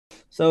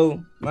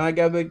So when I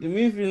got back to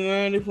Memphis,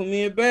 man, they put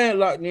me in Bagg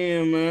locked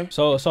in, man.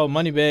 So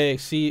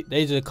MoneyBaggyo,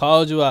 they just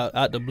called you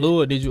out the blue,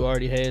 or did you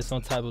already have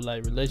some type of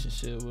like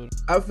relationship with them?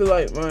 I feel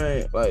like,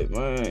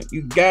 man,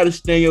 you gotta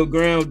stand your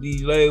ground with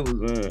these labels,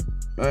 man.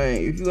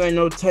 Man, if you ain't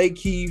no Take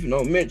Keith,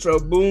 no Metro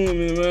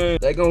Boomin, man,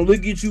 they gonna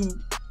look at you.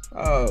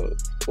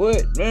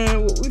 What,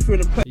 man? What we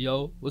finna play?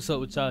 Yo, what's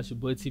up with y'all? It's your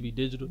boy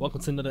TBDigital.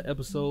 Welcome to another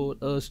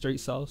episode of Str8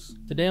 Sauce.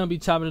 Today I'm gonna be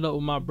chopping it up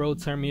with my bro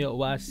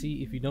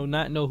TurnMeUpYC. If you do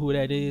not know who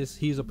that is,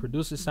 he's a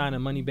producer signed to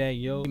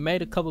MoneyBaggyo. He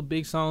made a couple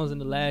big songs in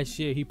the last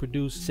year. He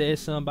produced Said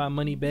Something by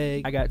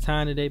MoneyBagg, I Got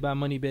Time Today by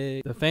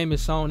MoneyBagg, the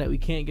famous song that we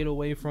can't get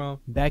away from,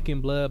 Back in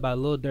Blood by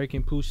Lil Durk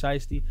and Pooh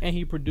Shiesty, and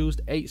he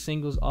produced 8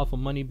 singles off of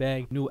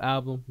MoneyBagg's new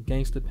album,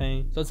 Gangsta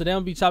Pain. So today I'm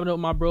gonna be chopping it up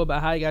with my bro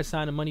about how he got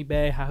signed to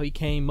MoneyBagg, how he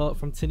came up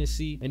from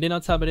Tennessee, and then on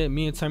top of that,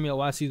 me and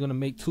TurnMeUpYC is gonna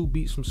make 2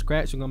 beats from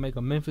scratch. We're gonna make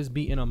a Memphis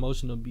beat and an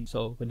emotional beat.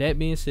 So with that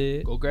being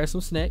said, go grab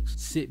some snacks,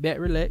 sit back,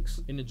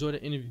 relax, and enjoy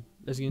the interview.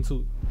 Let's get into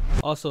it.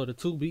 Also, the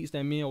 2 beats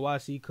that me and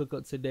YC cook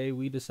up today,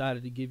 we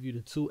decided to give you the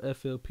 2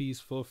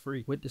 FLPs for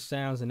free with the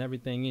sounds and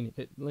everything in it.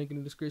 Hit the link in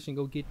the description,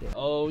 go get that.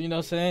 Oh, you know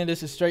what I'm saying?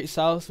 This is Str8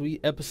 Sauce. We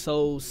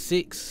episode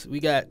 6. We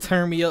got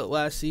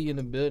TurnMeUpYC in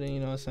the building, you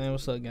know what I'm saying?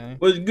 What's up, gang?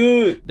 What's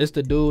good? This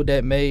the dude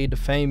that made the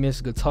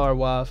famous Guitar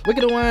Wife.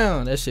 Wicked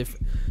around. That shit,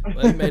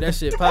 well, he made that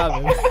shit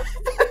poppin'.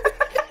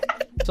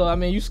 So I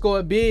mean, you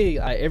score big.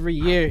 Like every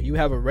year, you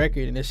have a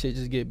record, and that shit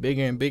just get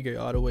bigger and bigger,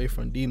 all the way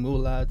from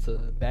Deemula to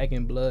Back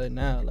in Blood.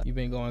 Now, like, you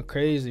been going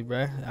crazy,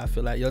 bro. I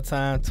feel like your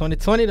time,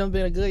 2020, done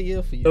been a good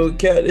year for you. Yo,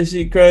 cat, this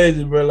shit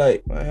crazy, bro.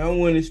 Like, man, I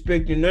wasn't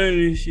expecting none of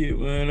this shit,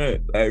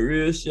 man. Like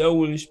real shit, I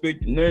wasn't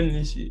expecting none of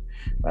this shit.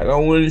 Like, I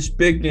wasn't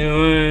expecting,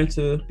 man,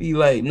 to be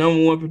like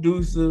 #1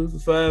 producer for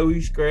 5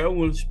 weeks straight. I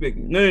wasn't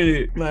expecting none of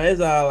it. Man,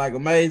 it's all like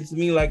amazing to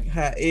me, like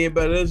how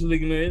everybody else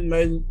looking at it. It's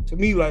amazing to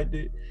me like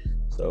that.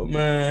 So,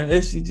 man,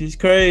 this shit just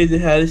crazy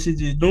how this shit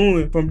just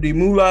doing. From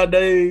Deemula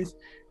days,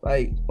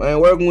 like, man,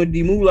 working with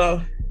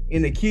Deemula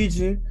in the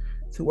kitchen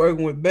to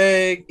working with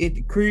Bagg at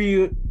the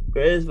crib.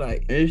 But it's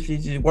like, this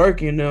shit just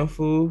working now,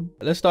 fool.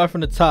 Let's start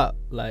from the top,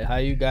 like how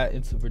you got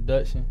into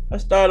production. I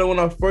started when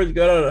I first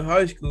got out of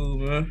high school,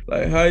 man.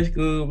 Like, high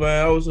school,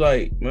 man, I was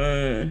like,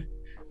 man,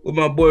 with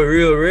my boy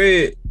Real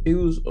Red. He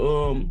was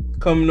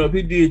coming up,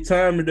 he did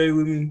Time Today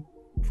with me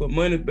for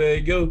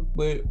MoneyBaggyo,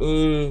 but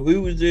we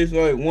was just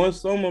like one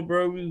summer,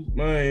 bro. We was,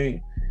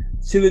 man,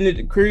 chilling at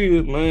the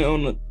crib, man,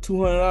 on a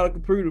 $200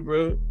 computer,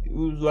 bro. It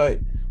was like,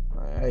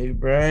 hey,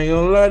 bro, I ain't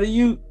gonna lie to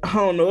you, I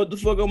don't know what the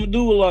fuck I'm gonna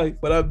do with life,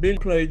 but I've been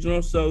playing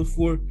drum sounds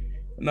for,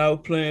 and I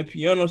was playing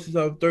piano since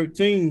I was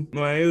 13.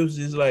 Man, it was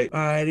just like, all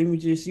right, let me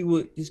just see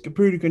what this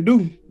computer can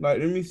do. Like,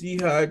 let me see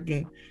how I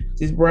can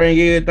just bring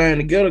everything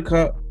together.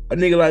 Cause a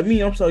nigga like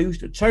me, I'm so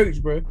used to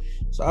church, bro.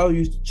 So I was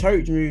used to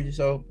church music.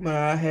 So, man,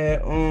 I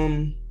had,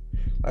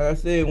 like I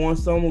said, one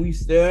summer we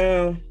sat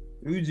down,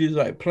 we was just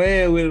like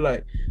playing with it,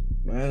 like,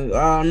 man,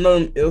 I don't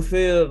know, it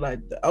feels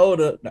like the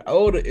older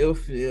it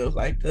feels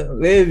like the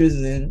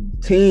 11s and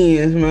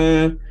 10s,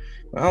 man.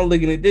 I'm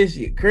looking at this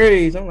shit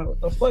crazy. I'm like,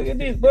 what the fuck is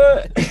this,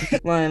 bud?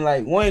 Man,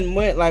 like one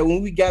month, like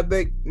when we got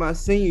back my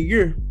senior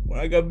year, when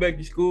I got back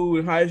to school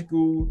in high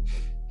school,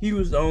 he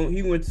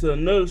went to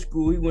another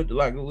school. He went to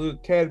like a little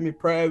academy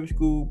private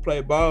school,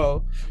 play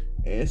ball.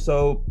 And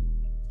so,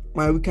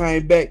 man, we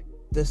came back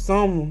the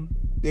summer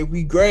that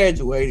we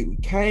graduated. We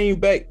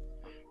came back,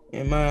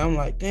 and man, I'm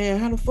like, damn,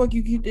 how the fuck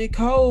you get that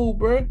cold,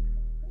 bro? And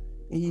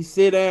he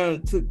sat down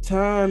and took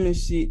time and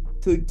shit,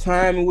 took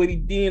time and what he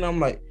did. I'm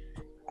like,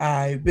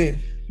 I bet,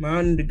 man,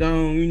 I need to go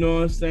on, you know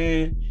what I'm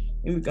saying?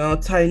 Let me go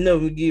tighten up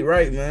and get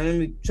right, man. Let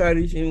me try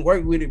this shit and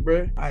work with it,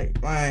 bro.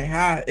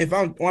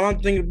 When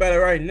I'm thinking about it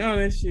right now,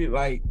 that shit,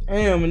 like,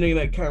 damn, a nigga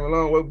that came a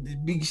long way with this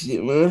big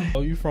shit, man.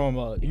 Oh, you from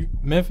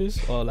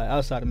Memphis or like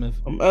outside of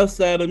Memphis? I'm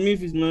outside of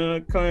Memphis, man. I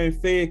claim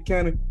Fayette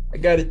County. I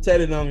got it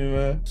tatted on me,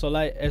 man. So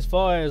like, as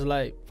far as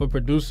like for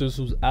producers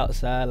who's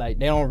outside, like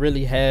they don't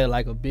really have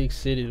like a big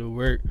city to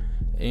work,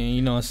 and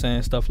you know what I'm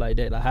saying, stuff like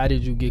that. Like, how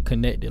did you get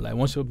connected? Like,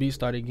 once your beat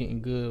started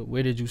getting good,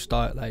 where did you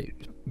start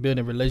like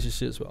building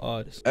relationships with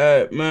artists?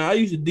 Man, I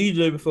used to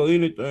DJ before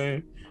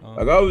anything.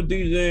 Like, I was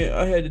DJing,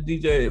 I had to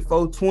DJ at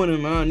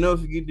 420, man. I'll never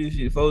forget this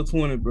shit,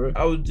 420, bro.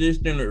 I was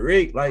just in the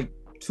wreck like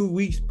 2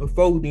 weeks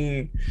before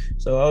then.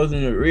 So I was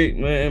in the wreck,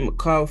 man. My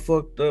car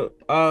fucked up,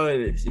 all of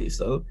that shit.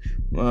 So,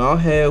 man, I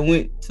had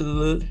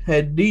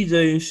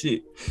DJ and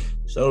shit.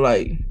 So,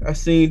 like, I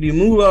seen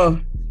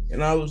Deemula,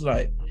 and I was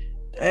like,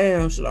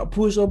 damn, should I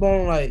push up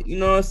on, like, you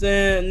know what I'm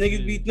saying?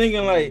 Niggas be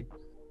thinking like,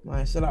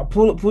 man, should I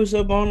push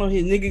up on him?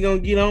 His nigga gonna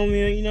get on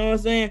me, you know what I'm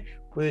saying?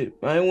 But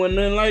I ain't want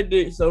nothing like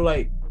that. So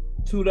like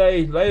 2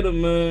 days later,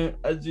 man,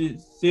 I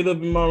just sit up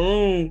in my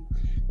room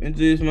and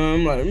just, man,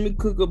 I'm like, let me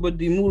cook up a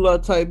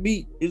Deemula type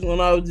beat. It's when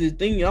I was just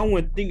thinking, I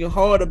wasn't thinking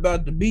hard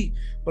about the beat,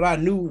 but I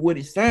knew what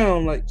it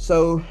sounded like.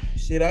 So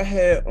shit, I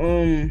had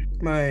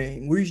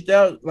man, reached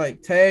out,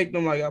 like tagged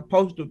them, like I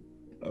posted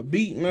a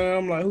beat, man.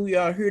 I'm like, who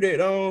y'all hear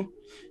that on?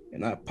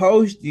 And I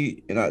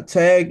posted and I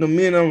tagged them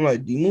in. I'm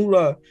like,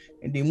 Deemula.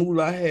 And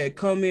Deemula had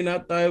come in. I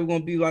thought it was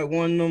gonna be like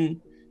one of them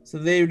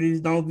celebrities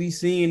don't be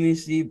seeing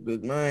this shit,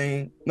 but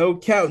man, no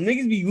cap,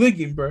 niggas be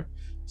looking, bro.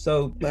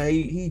 So man,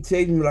 he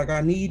texted me like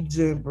I need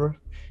Jim, bro.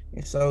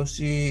 And so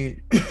shit,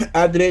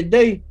 after that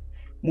day,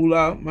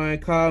 Moolah, man,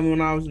 called me when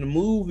I was in the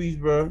movies,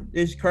 bro.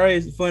 It's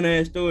crazy, fun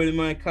ass story. The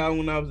man called me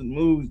when I was in the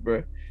movies,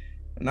 bro.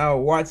 And I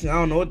was watching, I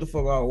don't know what the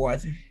fuck I was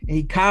watching. And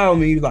he called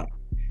me, he was like,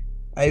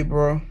 hey,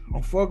 bro,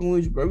 I'm fucking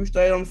with you, bro. We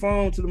stayed on the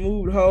phone to the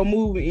movie, the whole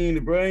movie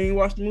ended, bro. I ain't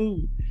watched the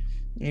movie.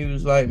 And he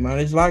was like, man,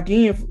 it's locked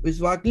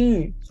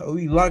in. So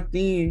we locked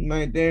in,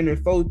 man, down there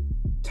 4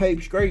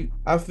 tapes straight.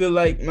 I feel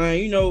like, man,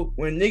 you know,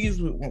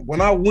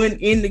 when I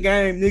went in the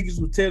game, niggas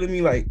were telling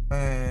me like,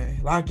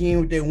 man, lock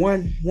in with that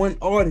one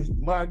artist,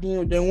 lock in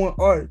with that one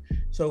artist.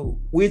 So,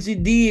 which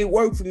it did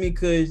work for me,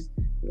 because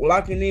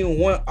locking in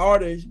one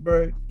artist,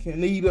 bro,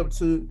 can lead up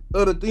to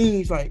other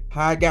things like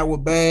how I got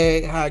with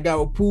Bagg, how I got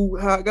with Pooh,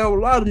 how I got with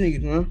a lot of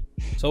niggas, man.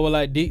 So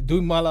like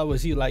Deemula,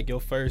 was he like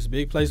your first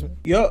big placement?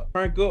 Yup,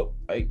 Crank Up,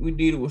 like we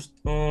did it with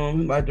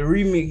like the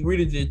remix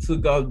really just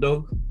took off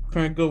though.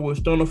 Crank Up with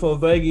Stoner for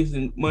Vegas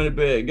and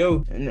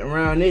MoneyBaggYo. And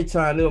around that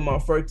time, that was my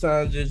first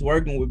time just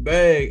working with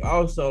Bagg.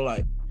 Also,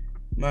 like,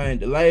 man,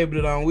 the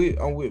label that I'm with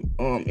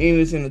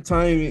Endless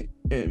Entertainment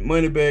and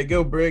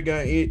MoneyBaggYo, Brad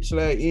got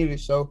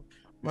 /Endless. So,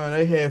 man,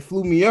 they had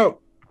flew me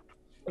out.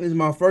 This is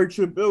my first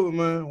trip ever,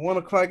 man. 1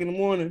 o'clock in the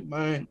morning,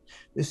 man.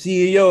 The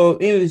CEO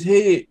in his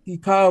head, he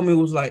called me,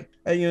 was like,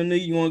 hey, young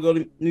nigga, you want to go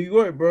to New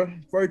York, bro?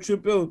 First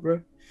trip ever,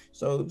 bro.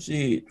 So,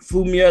 shit,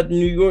 flew me out to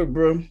New York,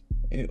 bro.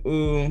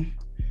 And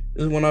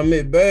this is when I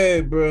met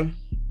Bagg, bro.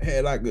 I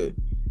had like a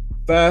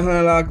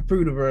 $500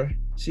 computer, bro.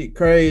 Shit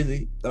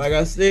crazy. Like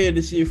I said,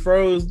 this shit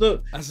froze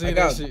up. I see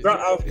that shit.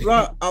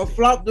 I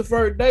flopped the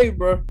first day,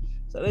 bro.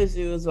 So that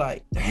shit was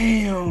like,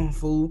 damn,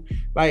 fool.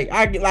 Like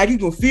you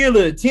can feel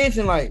the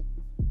attention, like,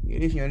 yeah,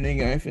 this young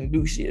nigga ain't finna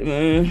do shit,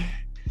 man.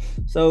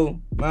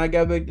 So when I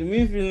got back to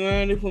Memphis,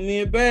 man, they put me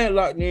in Bagg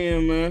locked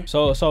in, man.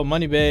 So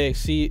MoneyBagg,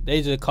 see,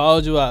 they just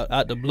called you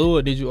out the blue,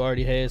 or did you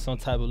already have some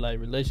type of like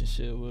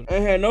relationship with them? I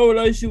had no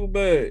relationship with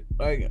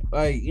Bagg.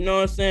 Like you know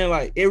what I'm saying?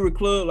 Like every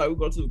club, like we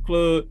go to the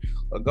club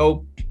or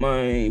go,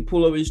 man,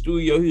 pull up his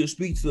studio, he'll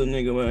speak to a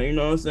nigga, man. You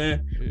know what I'm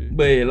saying? Yeah.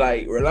 But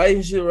like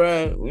relationship,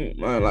 right?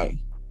 Man, like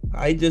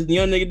I just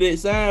young nigga that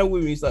signed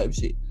with me type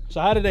shit. So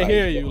how did they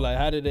hear you? Like,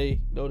 how did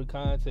they know the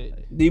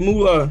contact?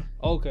 Deemula.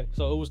 Okay,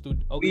 so it was through.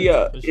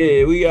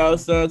 Okay, we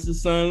outside to the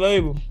Sun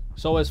label.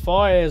 So as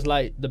far as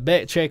like the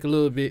backtrack a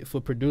little bit for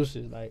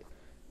producers, like,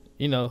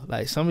 you know,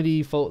 like some of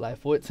these folk like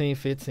 14,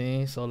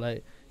 15. So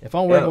like, if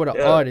I'm working with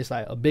an artist,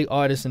 like a big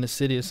artist in the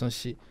city or some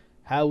shit,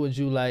 how would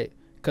you like?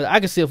 Cause I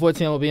could see a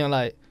 14 being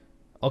like,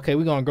 okay,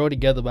 we're gonna grow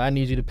together, but I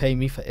need you to pay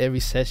me for every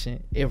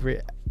session,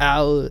 every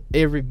hour,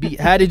 every beat.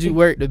 How did you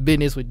work the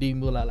business with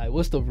Deemula? Like,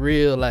 what's the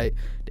real, like,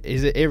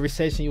 is it every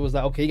session you was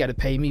like, okay, you gotta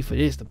pay me for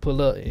this to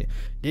pull up and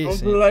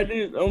this? Don't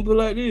put it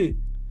like this.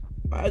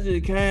 I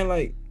just kinda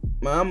like,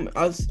 man,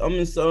 I'm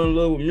in so in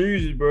love with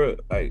music, bro.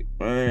 Like,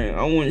 man,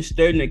 I want to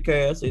stay in the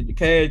cash. I said the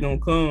cash gonna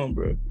come,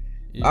 bro.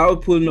 Yeah. I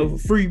was putting up for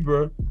free,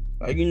 bro.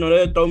 Like, you know,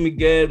 they'll throw me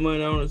gas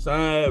money on the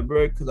side,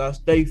 bro, cause I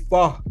stay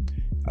far.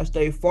 I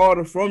stay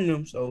farther from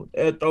them, so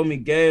they'll throw me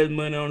gas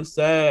money on the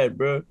side,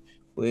 bro.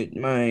 But,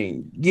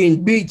 man,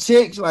 getting big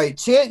checks,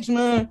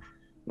 man,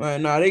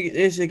 nah,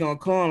 this shit gonna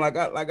come. Like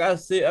I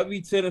said, I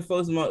be telling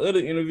folks in my other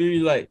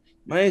interviews, like,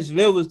 man, it's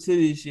levels to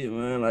this shit,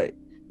 man. Like,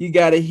 you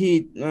gotta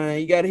hit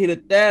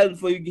 1,000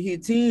 before you can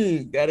hit 10.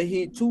 You gotta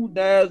hit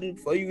 2,000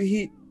 before you can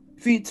hit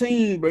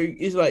 15, bro.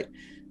 It's like,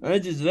 man,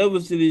 it's just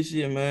levels to this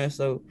shit, man.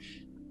 So,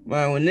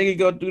 man, when niggas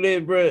go through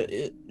that, bro,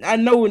 I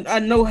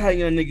know how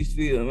young niggas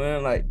feel,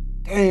 man. Like,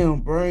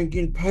 damn, bro, I ain't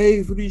getting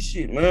paid for this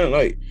shit, man.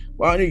 Like,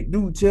 why they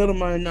do tell them,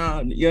 man,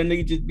 nah, young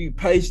nigga, just be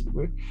patient,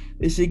 bro.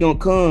 This shit gonna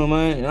come,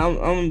 man. And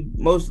I'm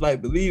most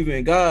like believing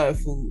in God,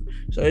 fool.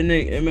 So that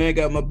man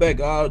got my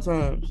back all the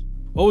times.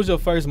 What was your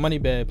first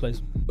MoneyBagg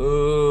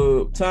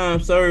placement? Time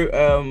Served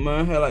album,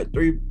 man. I had like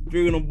three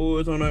of them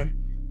boys on there.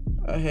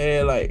 I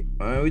had like,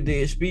 man, we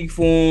did Speak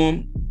For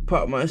 'Em,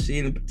 Pop My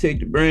Shit, and Protect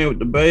the Brand with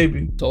the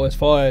Baby. So as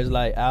far as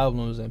like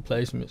albums and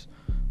placements,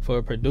 for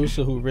a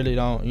producer who really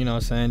don't, you know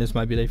what I'm saying, this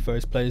might be their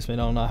first placement,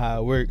 don't know how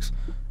it works,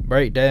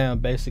 break down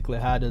basically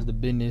how does the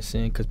business,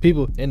 and because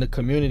people in the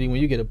community, when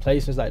you get a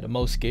placement, it's like the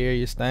most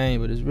scariest thing,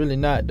 but it's really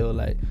not though.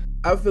 Like,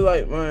 I feel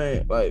like,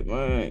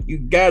 man, you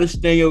gotta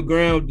stand your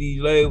ground with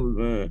these labels,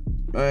 man.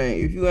 Man,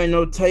 if you ain't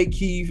no Take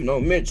Keith, no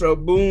Metro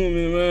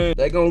Boomin, man,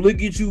 they gonna look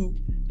at you,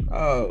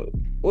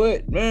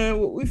 what, man,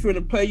 we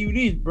finna pay you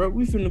this, bro,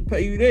 we finna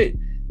pay you that.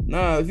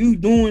 Nah, if you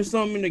doing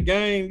something in the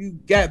game, you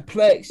got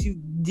plaques, you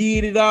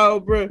did it all,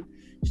 bro,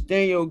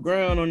 stand your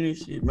ground on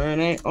this shit,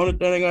 man. Only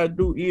thing I gotta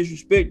do is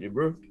respect it,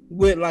 bro.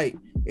 But like,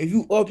 if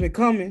you up and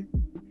coming,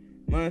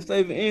 man,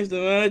 say for instance,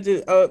 man, I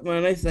just up,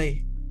 man, they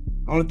say,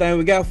 only thing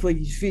we got for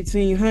you is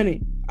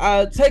 1,500.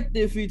 I'll take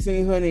that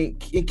 1,500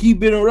 and keep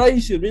building a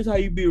relationship. This is how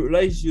you build a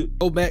relationship.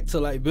 Go back to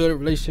like build a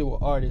relationship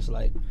with artists.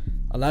 Like,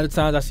 A lot of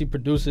times I see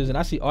producers and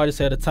I see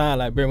artists at a time,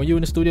 like, bro, when you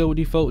in the studio with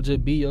these folks,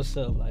 just be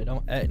yourself. Like,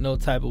 don't act no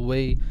type of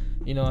way.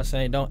 You know what I'm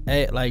saying? Don't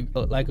act like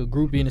a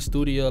groupie in the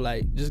studio.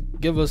 Like, just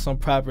give us some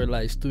proper,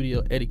 like,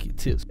 studio etiquette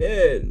tips.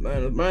 Yeah,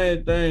 man, the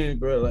main thing,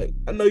 bro. Like,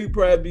 I know you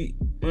probably,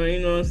 man, you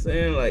know what I'm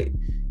saying? Like,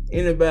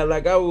 anybody,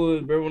 like I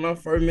was, bro, when I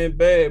first met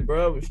Bagg,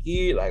 bro, I was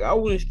scared. Like, I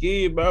wasn't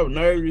scared, bro. I was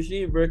nervous and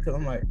shit, bro, because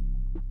I'm like,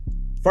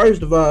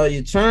 first of all,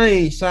 your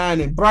chain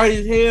shining bright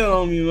as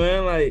hell on me,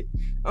 man. Like,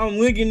 I'm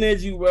looking at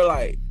you, bro,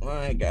 like,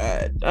 my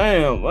God,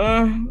 damn,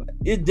 man.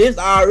 It just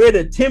already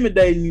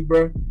intimidating me,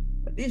 bro.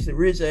 This a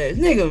rich ass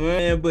nigga,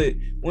 man. But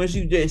once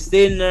you just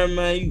sitting there,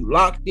 man, you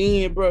locked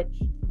in, bro.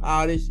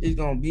 All this is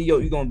gonna be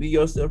you gonna be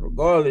yourself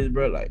regardless,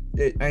 bro. Like,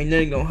 it ain't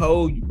nothing gonna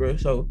hold you, bro.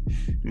 So,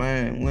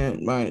 man,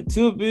 the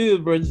tip is,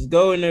 bro, just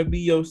go in there,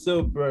 be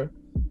yourself, bro.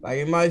 Like,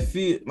 it might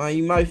feel, man,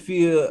 you might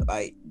feel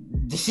like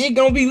the shit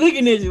gonna be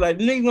looking at you, like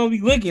the nigga gonna be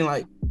looking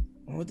like,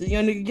 what the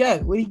young nigga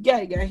got? What he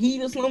got? Got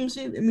heat or some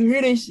shit? Let me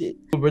hear that shit.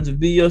 Bro, just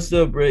be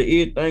yourself, bro.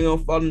 Everything gonna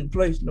fall into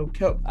place, no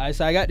cap. Alright,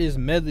 so I got this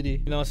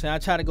melody. You know what I'm saying? I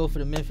try to go for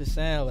the Memphis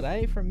sound, but I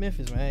ain't from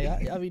Memphis,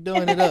 man. Y'all be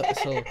doing it up.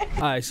 So,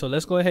 alright, so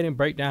let's go ahead and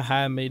break down how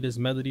I made this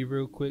melody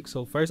real quick.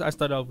 So first, I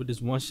started off with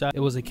this one shot. It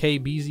was a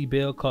KBZ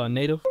bell called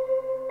Native.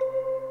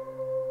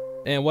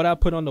 And what I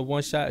put on the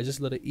one shot is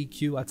just a little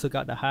EQ. I took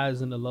out the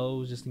highs and the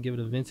lows just to give it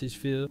a vintage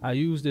feel. I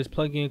used this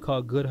plugin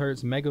called Good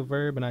Hertz Mega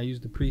Verb, and I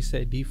used the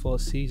preset Default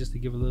C just to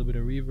give a little bit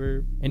of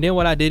reverb. And then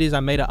what I did is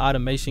I made an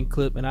automation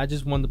clip, and I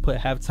just wanted to put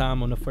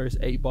halftime on the first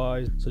 8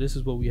 bars. So this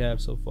is what we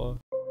have so far.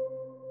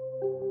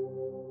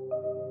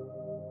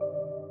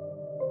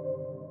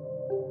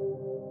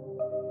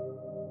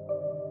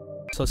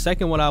 So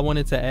second, what I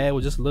wanted to add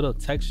was just a little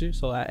texture.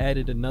 So I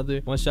added another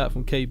one shot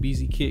from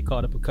KBZ Kit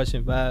called a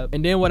percussion vibe.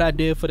 And then what I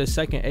did for the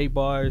second 8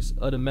 bars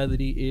of the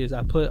melody is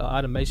I put an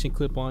automation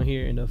clip on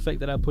here, and the effect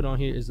that I put on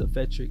here is the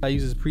Fetric. I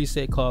use this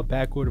preset called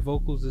backward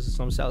vocals. This is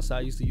some Southside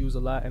I used to use a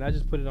lot, and I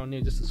just put it on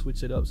there just to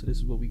switch it up. So this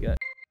is what we got.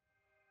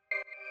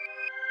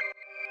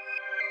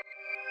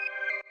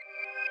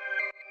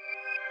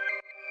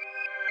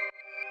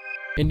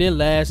 And then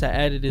last, I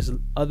added this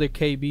other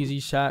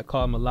KBZ shot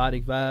called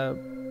Melodic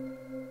Vibe.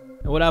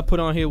 And what I put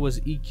on here was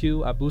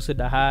EQ. I boosted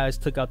the highs,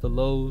 took out the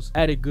lows,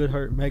 added Good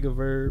Hurt Mega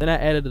Verb. Then I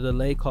added a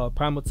delay called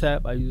Primal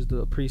Tap. I used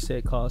a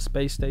preset called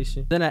Space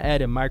Station. Then I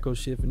added Micro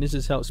Shift, and this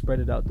just helped spread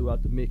it out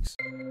throughout the mix.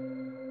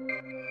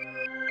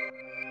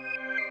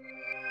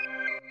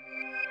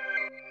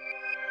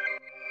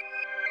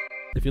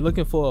 If you're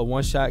looking for a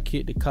one-shot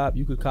kit to cop,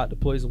 you could cop the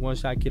Poison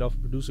one-shot kit off of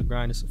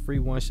ProducerGrind. It's a free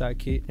one-shot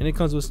kit, and it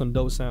comes with some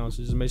dope sounds,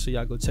 so just make sure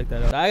y'all go check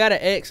that out. So I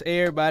gotta ask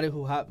everybody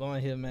who hopped on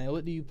here, man,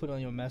 what do you put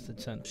on your master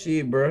channel?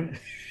 Shit, bro.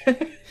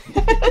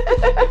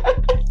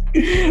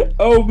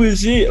 Oh, but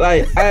shit,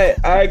 like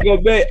I go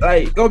back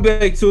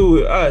to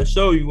it. I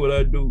show you what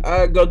I do.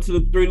 I go to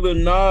the 3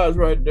 little knobs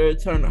right there,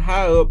 turn the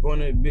high up on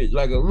that bitch,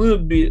 like a little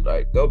bit,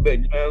 like go back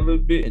down a little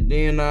bit, and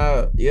then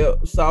I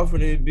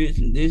soften that bitch,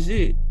 and this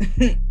it.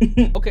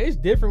 Okay, it's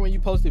different when you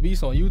post the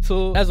beats on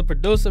YouTube. As a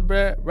producer,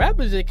 bro,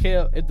 rappers just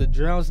care if the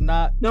drums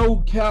not.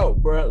 No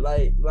count, bro.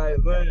 Like,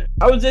 man,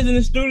 I was just in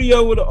the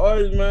studio with an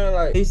artist, man.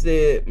 Like, he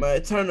said,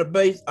 man, turn the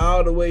bass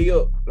all the way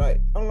up.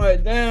 Like, I'm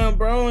like, damn,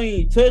 bro, I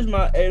ain't touch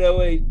my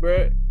 808,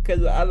 bro,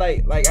 cause I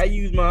I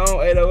use my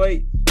own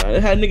 808.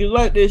 That's how niggas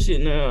like this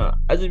shit now.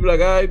 I just be like,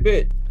 I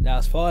bet. Now,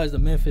 as far as the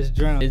Memphis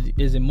drum,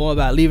 is it more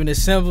about leaving it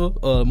simple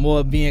or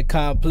more being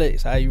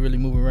complex? How you really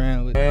move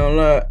around with it? I don't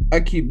lie, I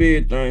keep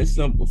everything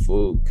simple,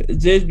 fool.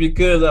 Just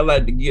because I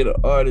like to get an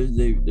artist,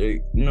 they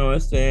you know what I'm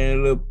saying,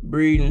 a little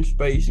breathing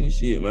space and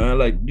shit, man. I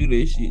like to do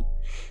that shit.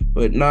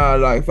 But nah,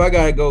 like, if I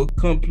gotta go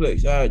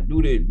complex, I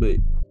do that. But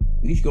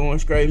he's going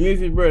straight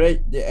Memphis, bro.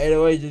 The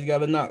 808 just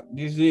gotta knock.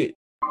 This is it.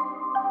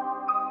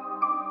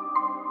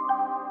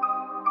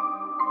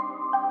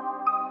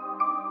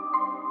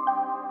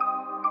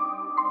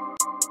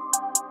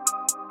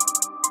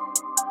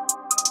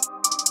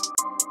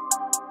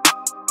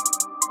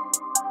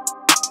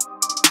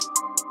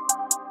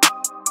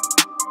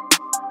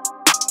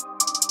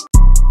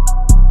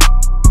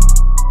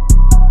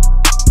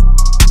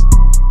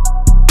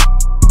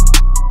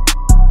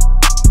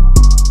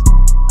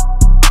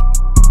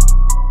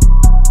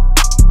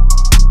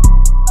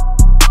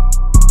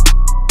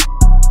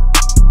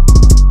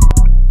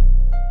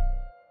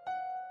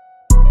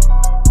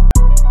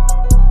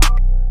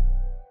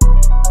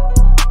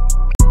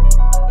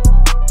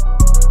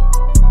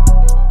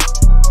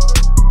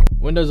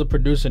 When does a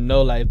producer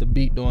know, like, if the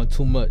beat doing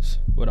too much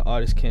where the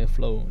artist can't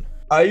flow on it?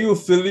 Are you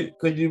feel it?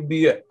 Cause you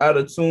be out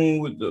of tune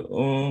with the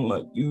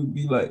like you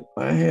be like,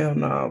 man, hell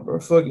nah, bro,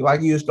 fuck it.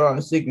 Like you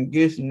starting second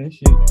guessing and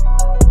shit.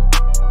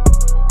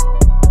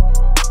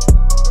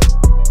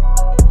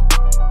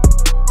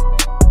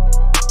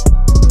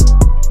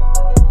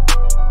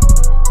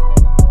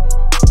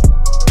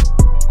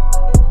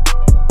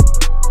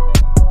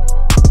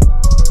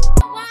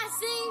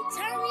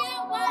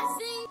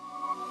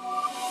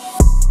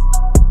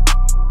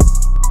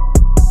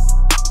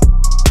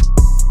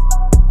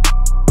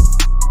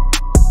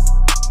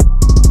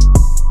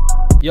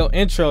 Your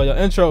intro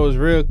was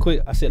real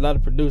quick. I see a lot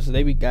of producers,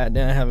 they be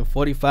goddamn having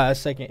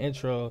 45-second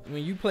intro.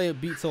 When you play a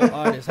beat to an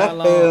artist, how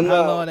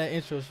long that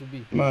intro should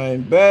be?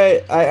 Man,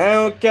 bad. I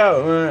don't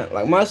count, man.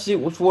 Like my shit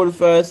was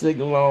 45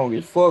 seconds long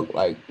as fuck.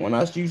 Like when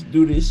I used to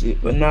do this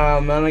shit. But nah,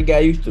 man, I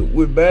got used to it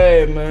with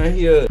Bagg, man.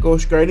 He'll go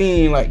straight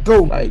in, like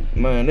go. Like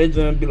man, they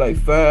just be like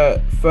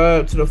five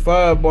to the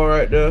 5 bar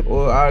right there,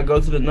 or I go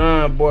to the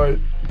 9 bar.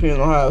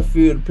 Depending on how I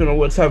feel, depending on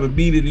what type of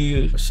beat it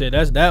is. Shit,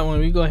 that's that one.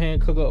 We go ahead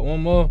and cook up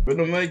one more. But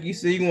don't make you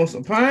say you want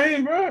some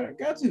pain, bro. I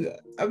got you.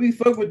 I be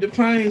fucking with the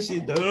pain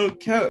shit, though. Don't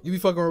count. You be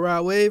fucking with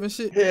Ride Wave and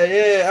shit?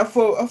 Yeah. I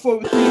fuck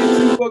with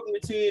TNT, fucking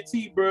with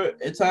TNT, bro.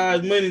 And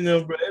Tides Money now,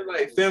 bro. It's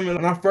like family.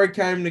 When I first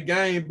came in the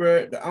game,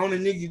 bro, the only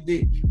niggas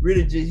that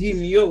really just hit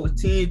me up was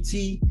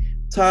TNT,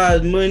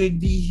 Tides Money,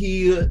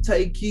 D-Hill,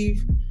 Take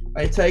Keith.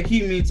 Like Take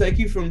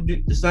Keith from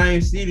the same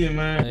city,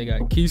 man. They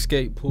got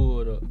Keyskate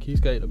pulled up.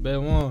 Keyskate the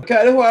best one. Okay,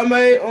 that's what I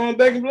made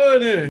Back in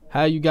Blood then.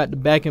 How you got the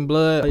Back in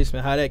Blood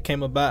placement? How that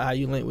came about? How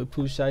you linked with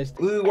Pooh Shiesty?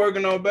 We was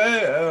working on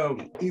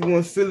Bagg. He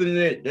wasn't feeling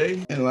that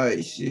day. And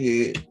like,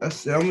 shit, I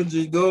said, I'm gonna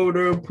just go over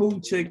there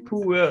and check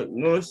Pooh out. You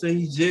know what I'm saying?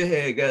 He just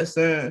had got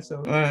signed.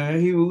 So,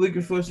 he was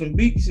looking for some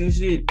beats and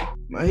shit.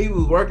 Man, he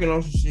was working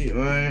on some shit,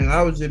 man.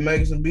 I was just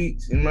making some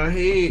beats in my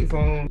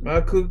headphones.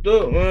 I cooked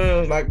up,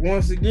 man. Like,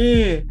 once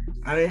again,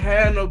 I didn't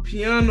have no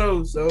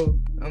piano, so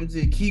I'm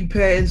just keep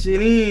patting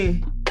shit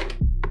in.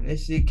 That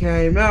shit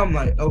came out. I'm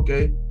like,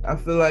 okay. I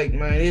feel like,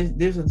 man,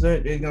 this is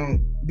gonna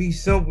be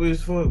simple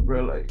as fuck,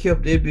 bro. Like,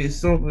 kept that bitch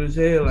simple as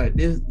hell. Like,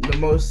 this the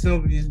most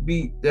simplest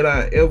beat that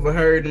I ever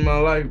heard in my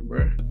life,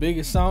 bro. The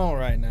biggest song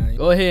right now.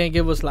 Go ahead and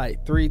give us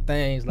like 3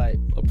 things like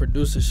a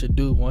producer should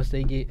do once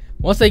they get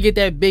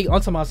that big. I'm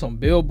talking about some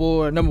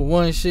Billboard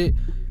 #1 shit.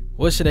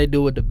 What should they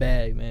do with the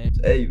bag, man?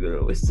 Hey,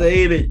 bro,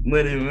 say that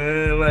money,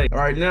 man. Like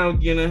right now, I'm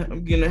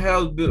getting a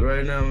house built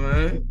right now,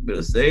 man.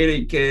 Better say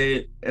that,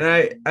 kid. And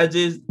I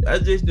just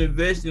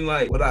invest in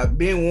like what I've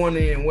been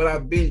wanting and what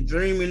I've been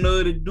dreaming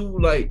of to do.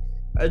 Like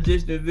I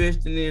just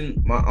investing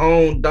in my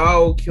own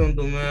dog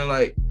kennel, man.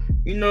 Like,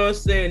 you know what I'm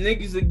saying?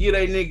 Niggas will get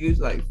they niggas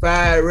like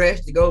 5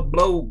 racks to go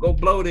blow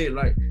that.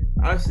 Like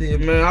I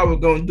said, man, I was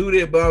gonna do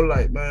that, but I'm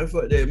like, man,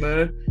 fuck that,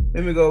 man.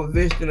 Let me go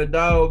invest in a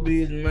dog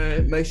business,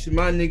 man. Make sure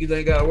my niggas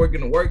ain't gotta work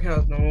in the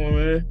workhouse no more,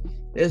 man.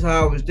 That's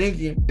how I was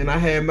thinking. And I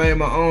had made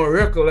my own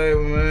record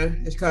label,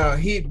 man. It's called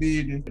Hit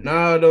Business.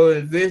 Now though,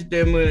 invest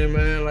that money,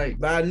 man. Like,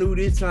 but I knew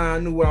this time, I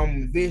knew what I'm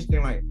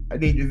investing. Like, I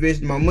need to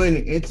invest my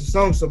money into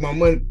something so my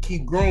money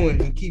keep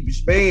growing and keep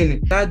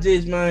expanding. Not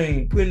just,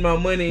 man, putting my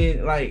money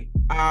in, like,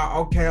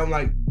 I'm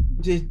like,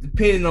 just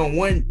depending on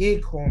one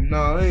income.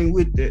 Nah, I ain't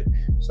with that.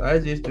 So I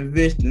just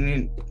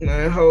investing in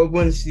a whole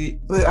bunch of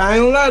shit. But I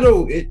ain't gonna lie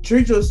though,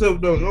 treat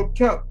yourself though, no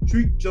cap,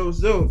 treat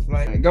yourself.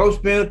 Like go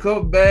spend a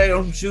couple bags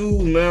on some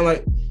shoes, man.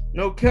 Like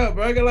no cap,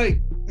 bro. I got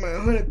like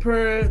 100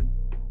 pair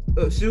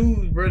of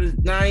shoes, bro. That's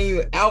not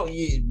even out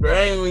yet, bro. I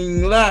ain't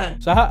even lie.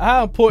 So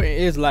how important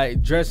is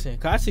like dressing?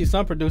 Cause I see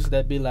some producers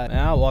that be like,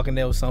 man, I'm walking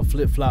there with some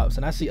flip flops,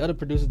 and I see other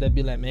producers that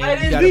be like,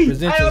 man, you gotta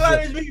present yourself.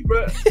 That's me,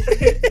 bro.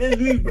 That's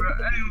me, bro.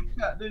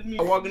 That's me.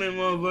 Walking in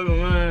motherfucker,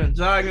 man,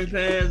 jogging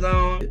pants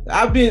on.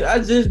 I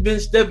just been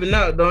stepping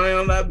out, though. I ain't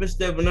gonna lie, I've been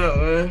stepping out,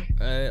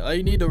 man. All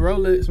you need the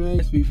Rolex,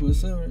 man. Speak for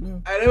itself right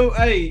now. I don't,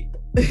 hey.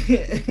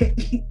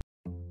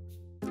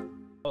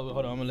 Oh,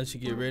 hold on, I'm gonna let you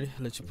get ready.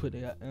 Let you put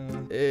it out.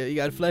 Yeah, you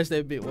gotta flash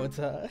that bit one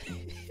time.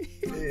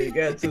 Yeah,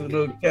 got to,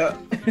 no cap.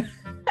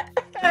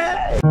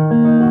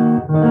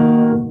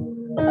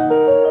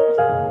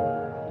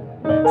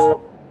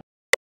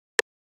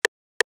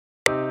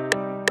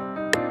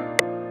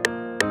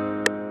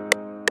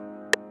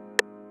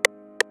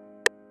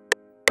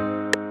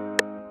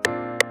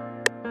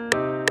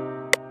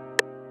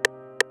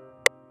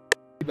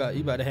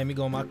 You about to have me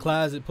go in my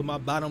closet, put my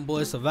Bottom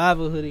Boy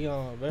Survivor hoodie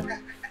on, bro.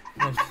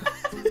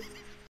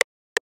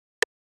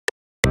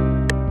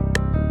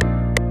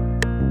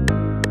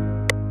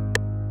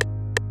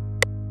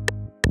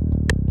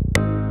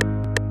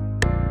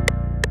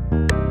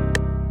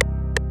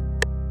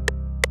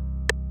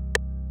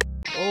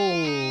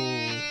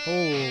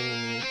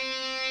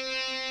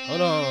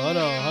 Hold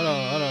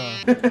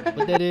on.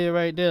 What that is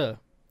right there?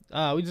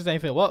 We just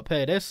ain't finna walk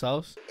past that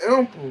sauce.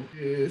 Ample,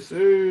 yes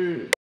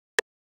sir.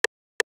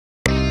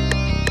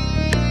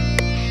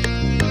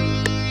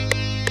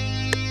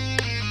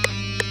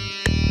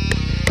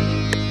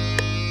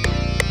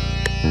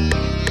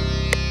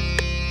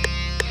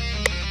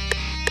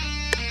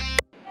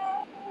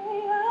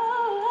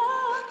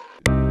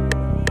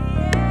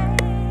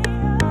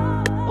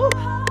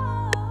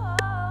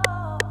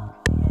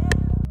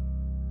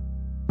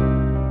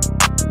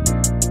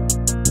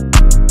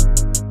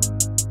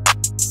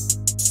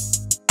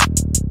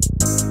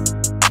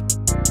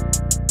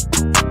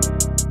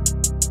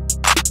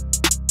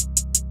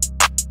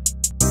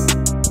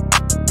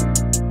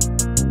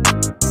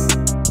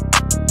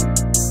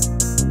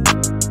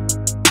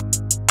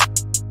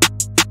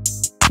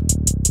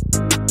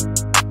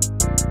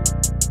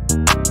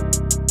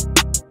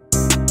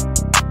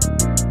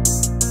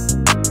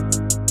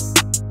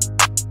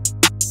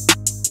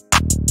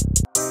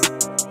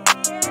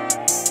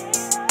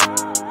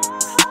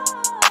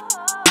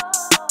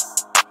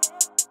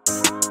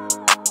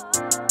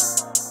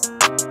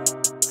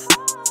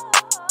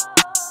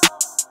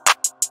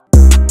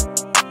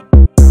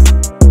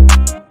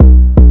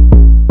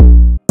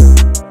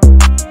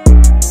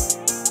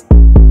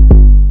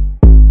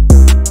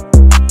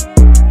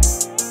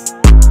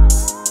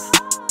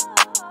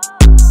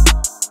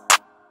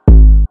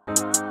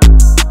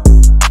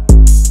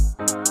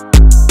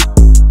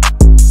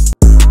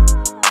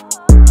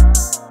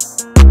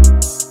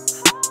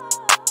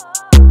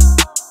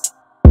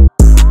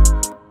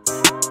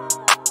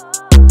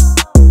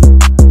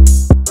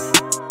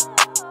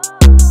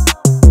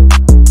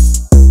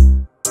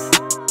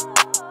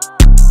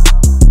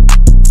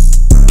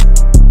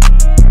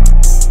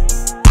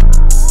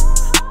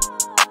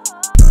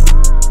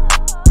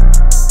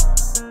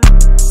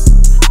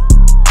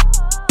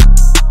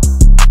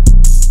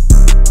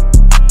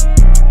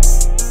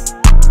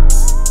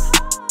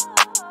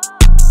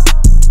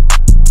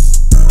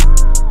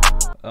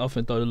 I'm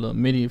finna throw the little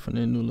MIDI from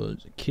the new little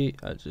kit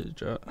I just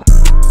dropped.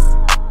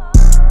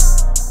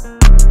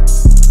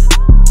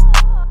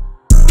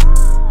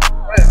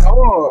 Hey, hold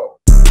on.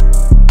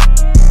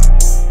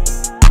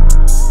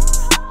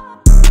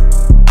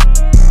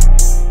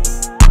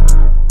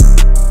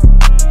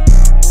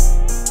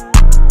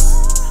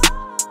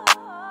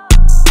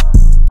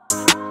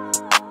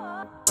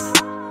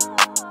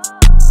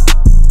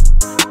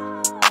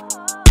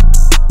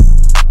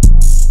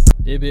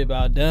 It be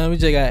about done. We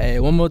just gotta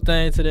add one more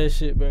thing to that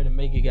shit, bro, to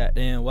make it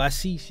goddamn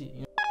YC shit. You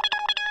know?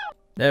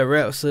 That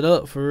wraps it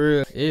up for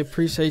real. I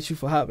appreciate you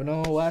for hopping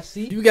on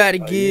YC. You gotta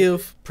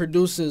give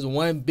producers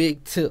one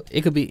big tip.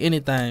 It could be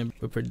anything,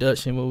 but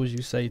production, what would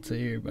you say to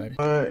everybody?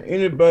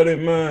 Anybody,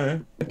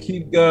 man,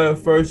 keep God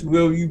first,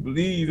 whoever you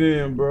believe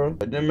in, bro.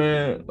 Like that,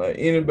 man, like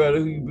anybody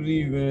who you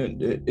believe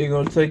in, it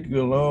gonna take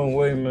you a long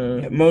way,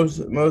 man. Most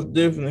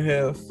definitely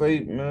have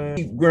faith, man.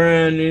 Keep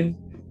grinding.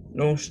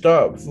 Don't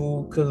stop,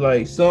 fool, cause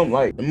like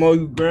the more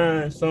you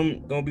grind,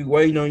 something gonna be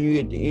waiting on you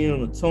at the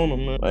end of the tunnel,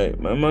 man. Like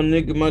my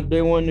nigga, my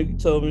day one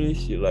nigga told me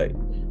this shit, like,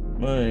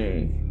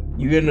 man,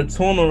 you in the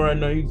tunnel right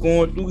now, you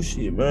going through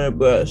shit, man.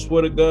 But I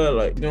swear to God,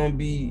 like, it's gonna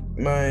be,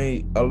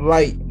 man, a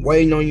light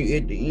waiting on you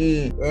at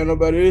the end. Ain't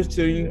nobody else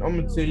tell you, I'm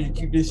gonna tell you,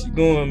 keep this shit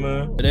going,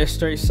 man. That's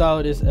straight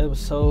solid this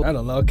episode. I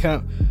don't know,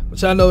 count.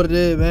 But y'all know what it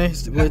is, man.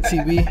 It's the boy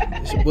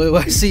TB. It's your boy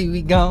YC.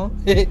 We gone.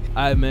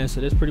 Alright, man. So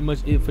that's pretty much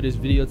it for this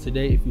video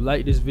today. If you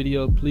like this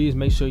video, please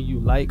make sure you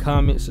like,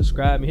 comment,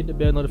 subscribe, and hit the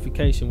bell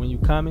notification. When you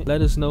comment,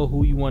 let us know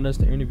who you want us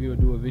to interview or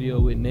do a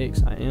video with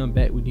next. I am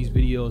back with these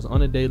videos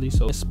on a daily,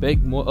 so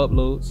expect more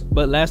uploads.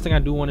 But last thing I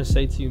do want to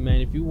say to you, man,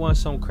 if you want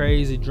some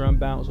crazy drum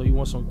bounce or you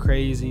want some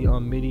crazy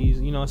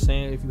MIDIs, you know what I'm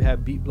saying? If you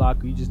have beat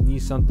block or you just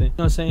need something, you know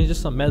what I'm saying?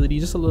 Just some melody,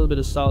 just a little bit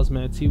of sauce,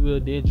 man.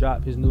 T-Will did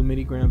drop his new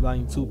MIDIGRAM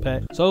Volume 2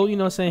 pack. So, you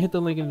know what I'm saying? Hit the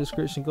link in the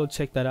description. Go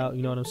check that out.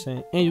 You know what I'm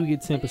saying? And you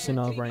get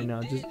 10% off right now.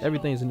 Just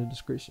everything's in the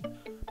description.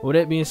 But with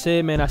that being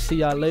said, man, I see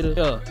y'all later.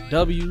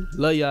 W,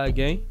 love y'all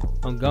again.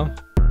 I'm gone.